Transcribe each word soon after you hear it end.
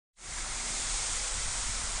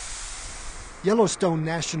Yellowstone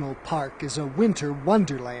National Park is a winter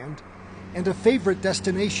wonderland and a favorite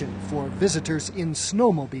destination for visitors in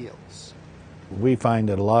snowmobiles. We find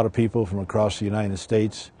that a lot of people from across the United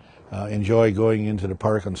States enjoy going into the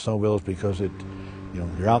park on snowmobiles because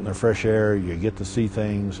you're out in the fresh air, you get to see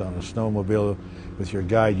things. On a snowmobile with your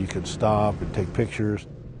guide, you can stop and take pictures.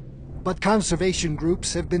 But conservation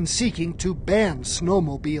groups have been seeking to ban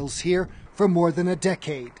snowmobiles here for more than a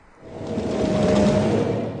decade.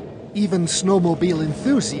 Even snowmobile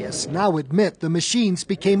enthusiasts now admit the machines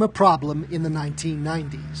became a problem in the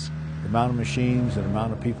 1990s. The amount of machines and the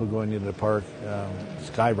amount of people going into the park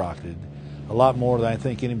skyrocketed. A lot more than I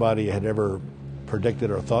think anybody had ever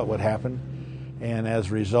predicted or thought would happen. And as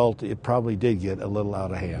a result, it probably did get a little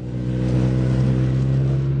out of hand.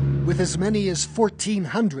 With as many as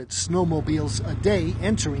 1,400 snowmobiles a day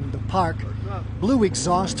entering the park, blue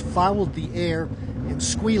exhaust fouled the air and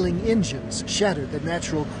squealing engines shattered the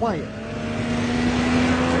natural quiet.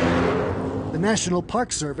 The National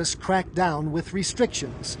Park Service cracked down with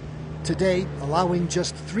restrictions, today allowing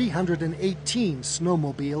just 318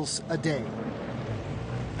 snowmobiles a day.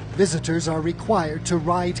 Visitors are required to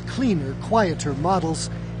ride cleaner, quieter models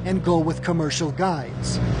and go with commercial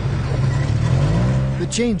guides. The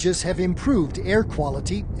changes have improved air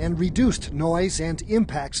quality and reduced noise and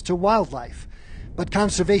impacts to wildlife, but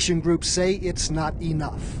conservation groups say it's not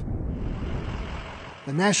enough.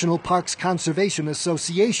 The National Parks Conservation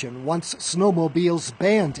Association wants snowmobiles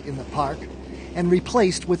banned in the park and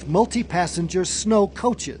replaced with multi-passenger snow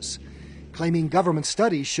coaches, claiming government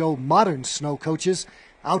studies show modern snow coaches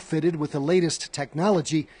outfitted with the latest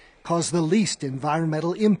technology cause the least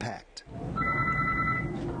environmental impact.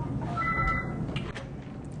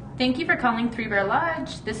 Thank you for calling Three Bear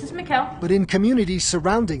Lodge. This is Mikkel. But in communities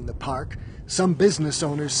surrounding the park, some business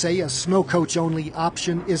owners say a snow coach only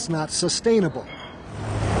option is not sustainable.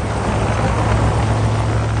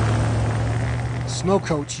 Snow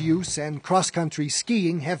coach use and cross-country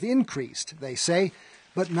skiing have increased, they say,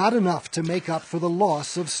 but not enough to make up for the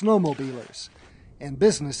loss of snowmobilers. And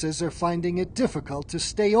businesses are finding it difficult to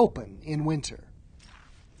stay open in winter.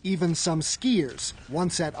 Even some skiers,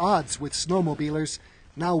 once at odds with snowmobilers,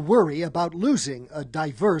 now worry about losing a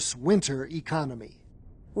diverse winter economy.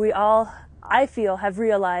 We all, I feel, have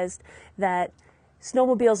realized that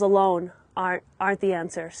snowmobiles alone aren't the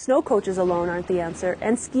answer. Snow coaches alone aren't the answer,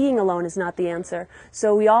 and skiing alone is not the answer.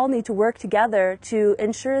 So we all need to work together to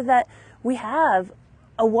ensure that we have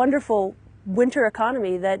a wonderful winter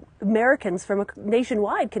economy that Americans from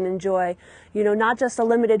nationwide can enjoy, not just a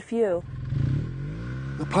limited few.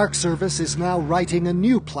 The Park Service is now writing a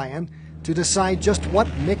new plan to decide just what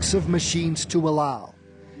mix of machines to allow.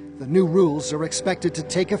 The new rules are expected to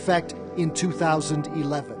take effect in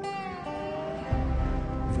 2011.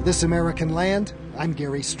 For This American Land, I'm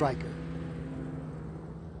Gary Stryker.